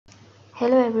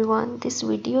Hello everyone, this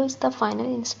video is the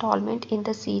final installment in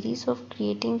the series of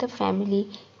creating the family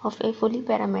of a fully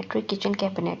parametric kitchen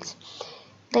cabinets.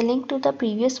 The link to the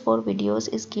previous 4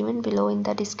 videos is given below in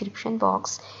the description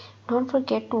box. Don't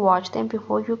forget to watch them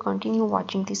before you continue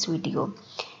watching this video.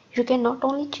 You can not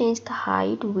only change the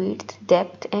height, width,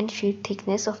 depth and sheet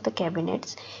thickness of the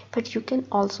cabinets, but you can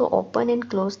also open and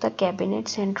close the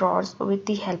cabinets and drawers with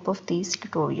the help of these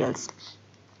tutorials.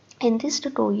 In this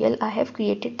tutorial, I have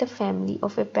created the family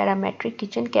of a parametric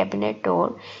kitchen cabinet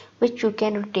door which you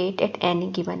can rotate at any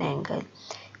given angle.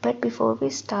 But before we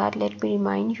start, let me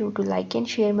remind you to like and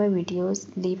share my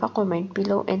videos, leave a comment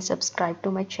below and subscribe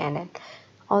to my channel.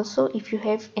 Also, if you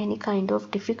have any kind of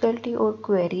difficulty or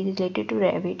query related to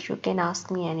Revit, you can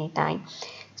ask me anytime.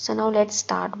 So now let's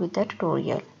start with the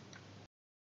tutorial.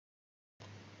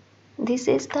 This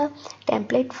is the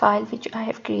template file which I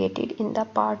have created in the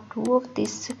part 2 of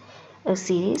this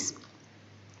series,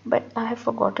 but I have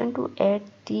forgotten to add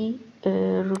the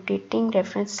rotating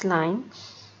reference line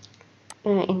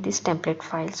in this template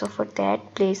file. So for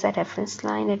that, place a reference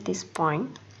line at this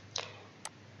point,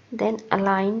 then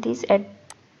align this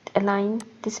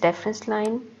reference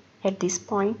line at this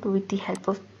point with the help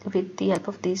of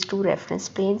these two reference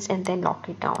planes, and then lock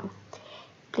it down.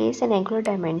 Place an angular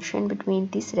dimension between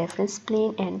this reference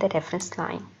plane and the reference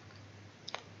line.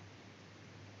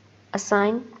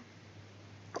 Assign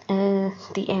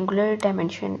the angular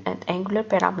dimension and angular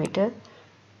parameter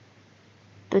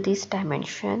to this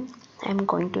dimension. I'm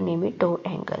going to name it door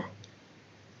angle.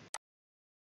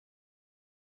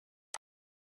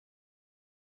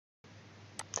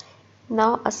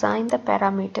 Now assign the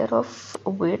parameter of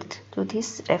width to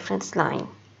this reference line.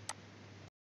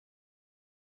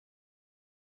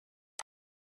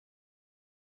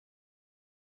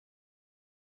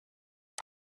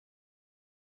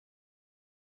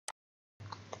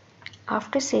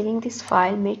 After saving this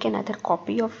file, make another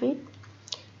copy of it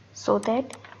so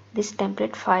that this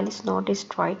template file is not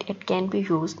destroyed. It can be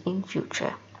used in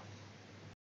future.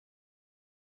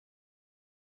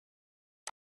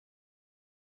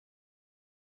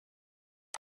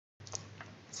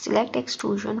 Select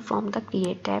extrusion from the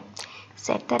create tab,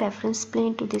 set the reference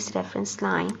plane to this reference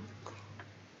line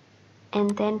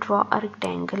and then draw a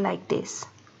rectangle like this.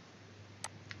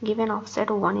 Give an offset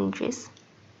of 1 inch.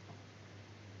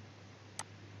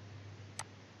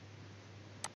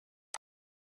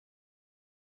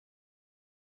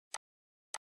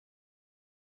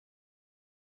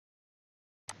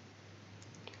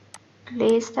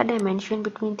 Place the dimension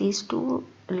between these two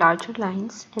larger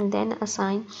lines and then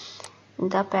assign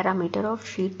the parameter of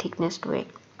sheet thickness to it.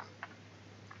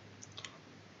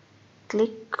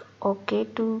 Click OK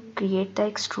to create the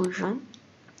extrusion.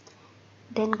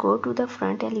 Then go to the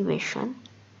front elevation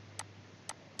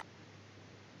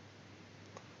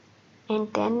and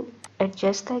then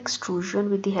adjust the extrusion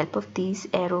with the help of these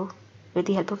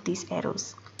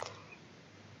arrows.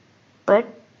 But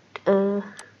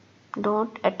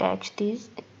don't attach these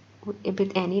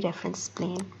with any reference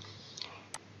plane.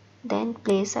 Then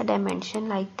place a dimension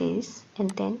like this and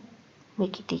then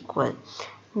make it equal.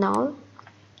 Now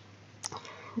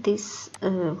this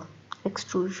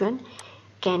extrusion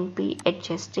can be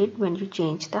adjusted when you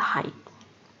change the height.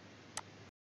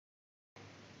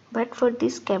 But for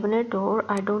this cabinet door,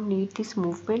 I don't need this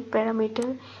movement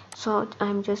parameter, so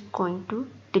I'm just going to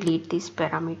delete this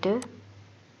parameter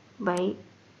by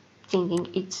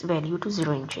changing its value to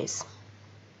 0 inches.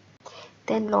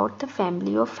 Then load the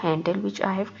family of handle which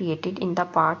I have created in the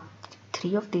part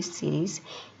 3 of this series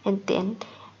and then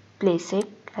place it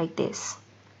like this.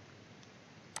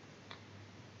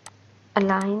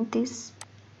 Align this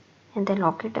and then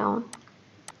lock it down.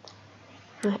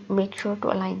 You make sure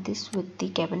to align this with the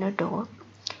cabinet door.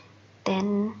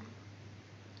 Then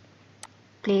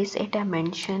place a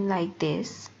dimension like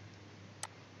this.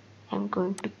 I'm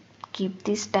going to keep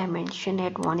this dimension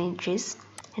at 1 inches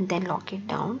and then lock it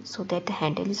down so that the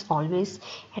handle is always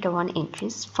at 1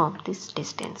 inches from this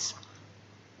distance.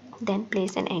 Then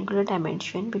place an angular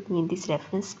dimension between this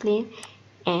reference plane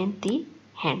and the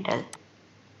handle,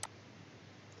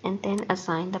 and then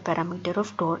assign the parameter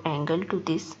of door angle to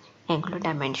this angular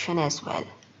dimension as well.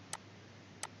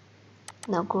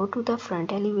 Now go to the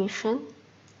front elevation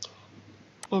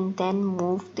and then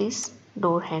move this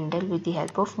door handle with the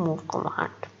help of move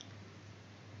command.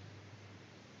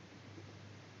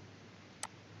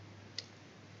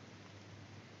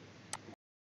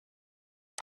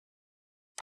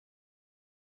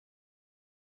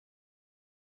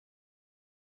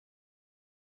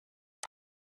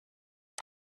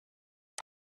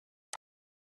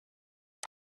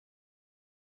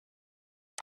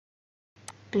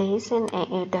 Place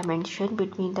a dimension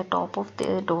between the top of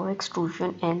the door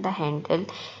extrusion and the handle,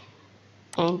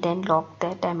 and then lock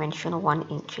that dimension 1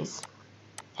 inches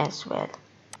as well,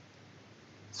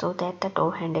 so that the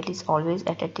door handle is always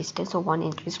at a distance of 1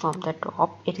 inches from the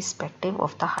top, irrespective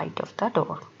of the height of the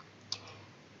door.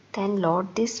 Then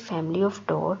load this family of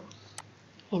door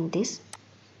in this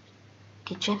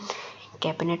kitchen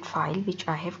cabinet file which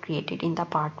I have created in the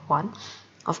part 1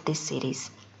 of this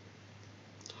series.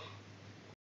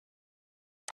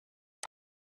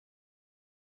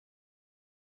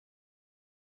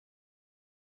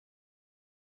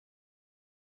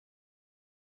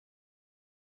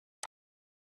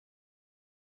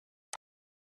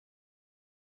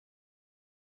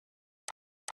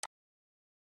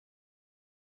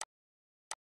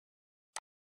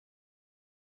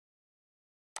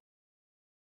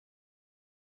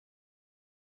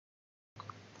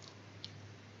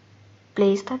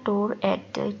 Place the door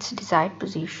at its desired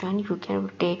position. You can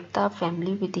rotate the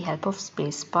family with the help of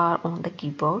spacebar on the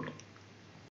keyboard.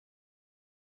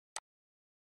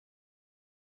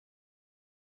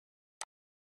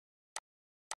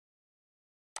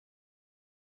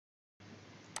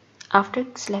 After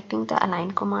selecting the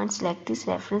align command, select this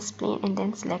reference plane and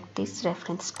then select this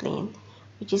reference plane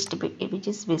which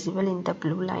is visible in the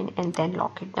blue line, and then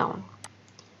lock it down.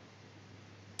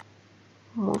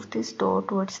 Move this door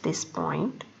towards this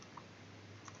point.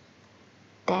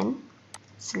 Then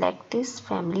select this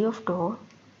family of door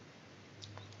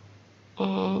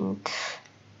and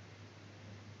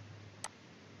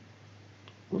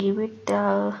give it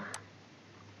the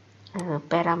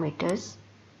parameters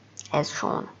as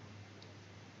shown,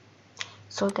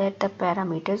 so that the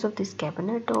parameters of this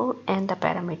cabinet door and the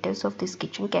parameters of this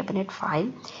kitchen cabinet file,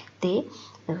 they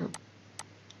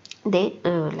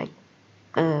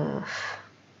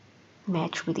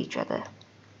match with each other.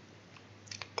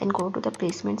 Then go to the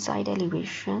placement side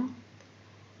elevation,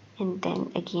 and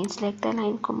then again select the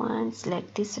align command,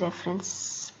 select this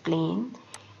reference plane,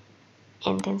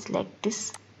 and then select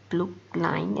this blue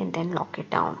line and then lock it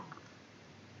down.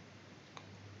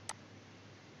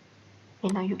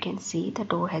 And now you can see the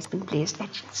door has been placed at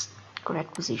its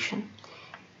correct position.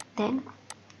 Then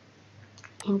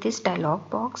in this dialog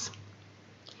box,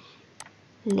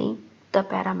 link the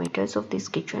parameters of this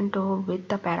kitchen door with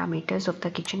the parameters of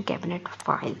the kitchen cabinet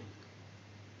file.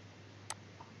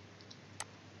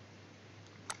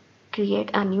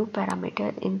 Create a new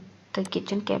parameter in the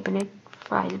kitchen cabinet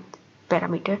file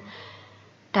parameter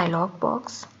dialog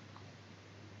box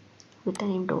with the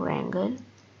name door angle,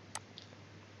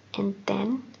 and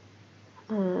then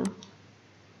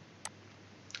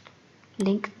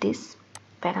link this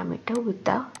parameter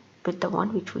with the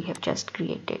one which we have just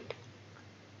created.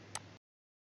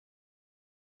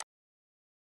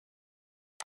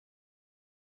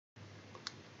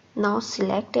 Now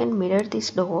select and mirror this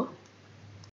door.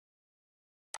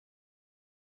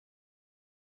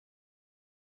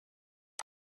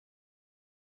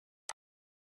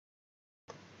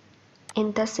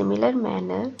 In the similar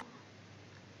manner,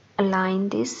 align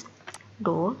this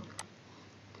door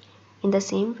in the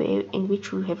same way in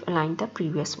which we have aligned the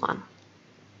previous one.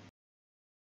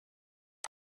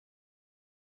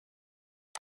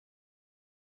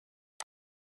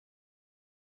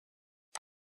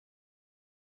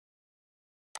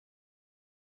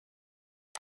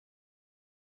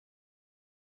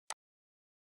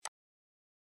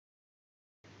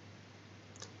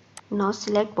 Now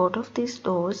select both of these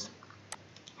doors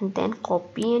and then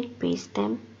copy and paste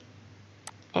them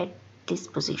at this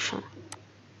position.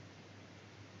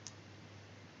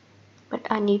 But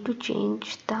I need to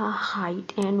change the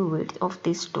height and width of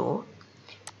this door,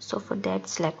 so for that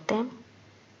select them,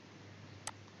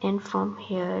 and from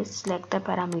here select the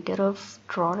parameter of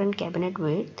drawer and cabinet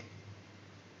width,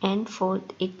 and for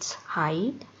its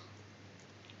height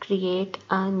create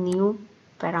a new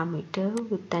parameter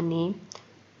with the name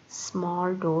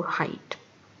small door height.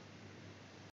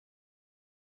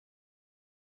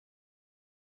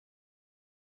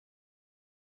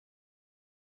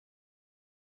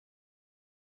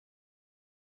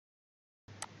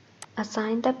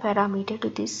 Assign the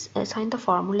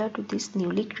formula to this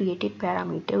newly created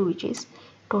parameter, which is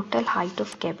total height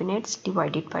of cabinets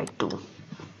divided by 2.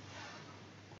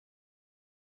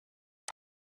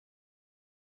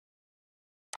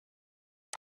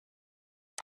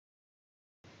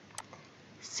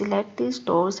 Select these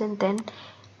doors and then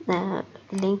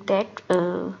link that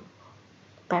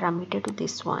parameter to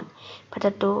this one, but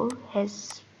the door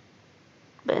has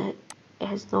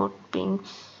not been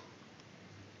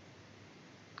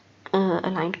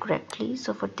aligned correctly,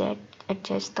 so for that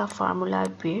adjust the formula a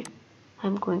bit.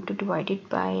 I'm going to divide it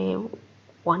by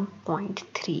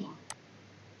 1.3,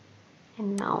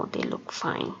 and now they look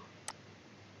fine.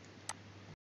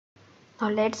 Now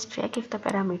let's check if the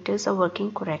parameters are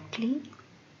working correctly.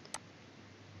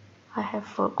 I have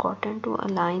forgotten to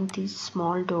align these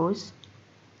small doors,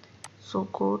 so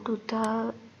go to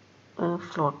the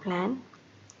floor plan,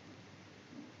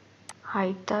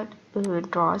 hide the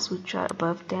drawers which are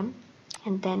above them,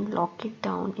 and then lock it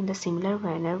down in the similar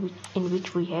manner in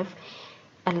which we have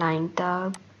aligned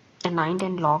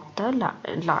and locked the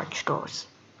large doors.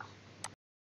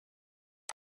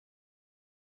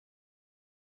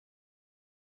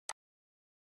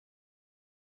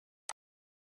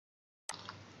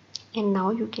 And now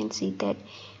you can see that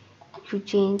you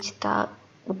change the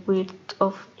width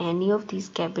of any of these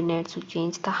cabinets, you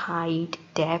change the height,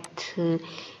 depth,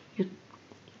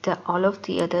 all of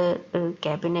the other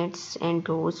cabinets and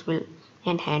doors will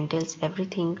and handles,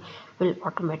 everything will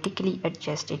automatically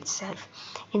adjust itself.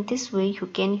 In this way you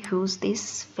can use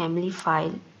this family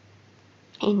file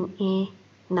in a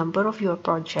number of your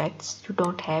projects. You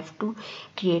don't have to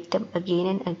create them again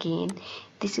and again.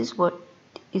 This is what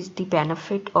is the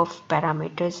benefit of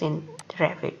parameters in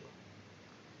Revit.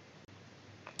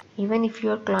 Even if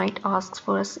your client asks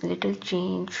for a little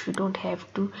change, you don't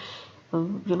have to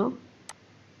you know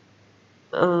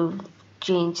uh,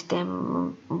 change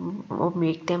them or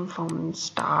make them from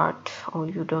start, or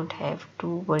you don't have to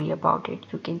worry about it.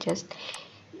 You can just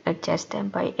adjust them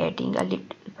by adding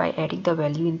the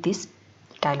value in this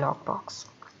dialog box.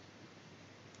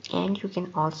 And you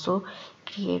can also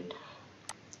create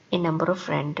a number of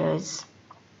renders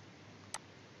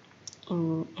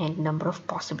and number of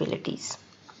possibilities.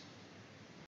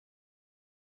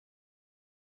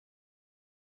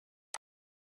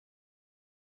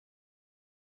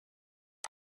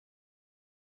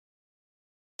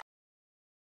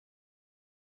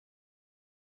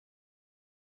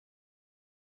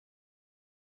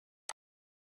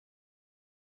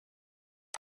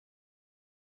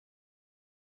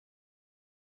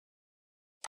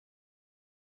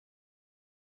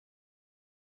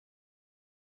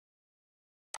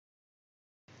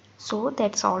 So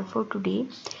that's all for today.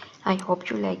 I hope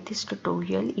you like this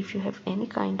tutorial. If you have any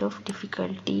kind of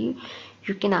difficulty,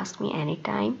 you can ask me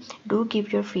anytime. Do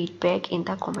give your feedback in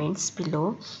the comments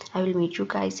below. I will meet you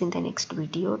guys in the next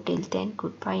video. Till then,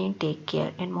 goodbye and take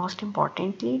care. And most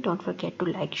importantly, don't forget to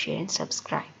like, share and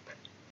subscribe.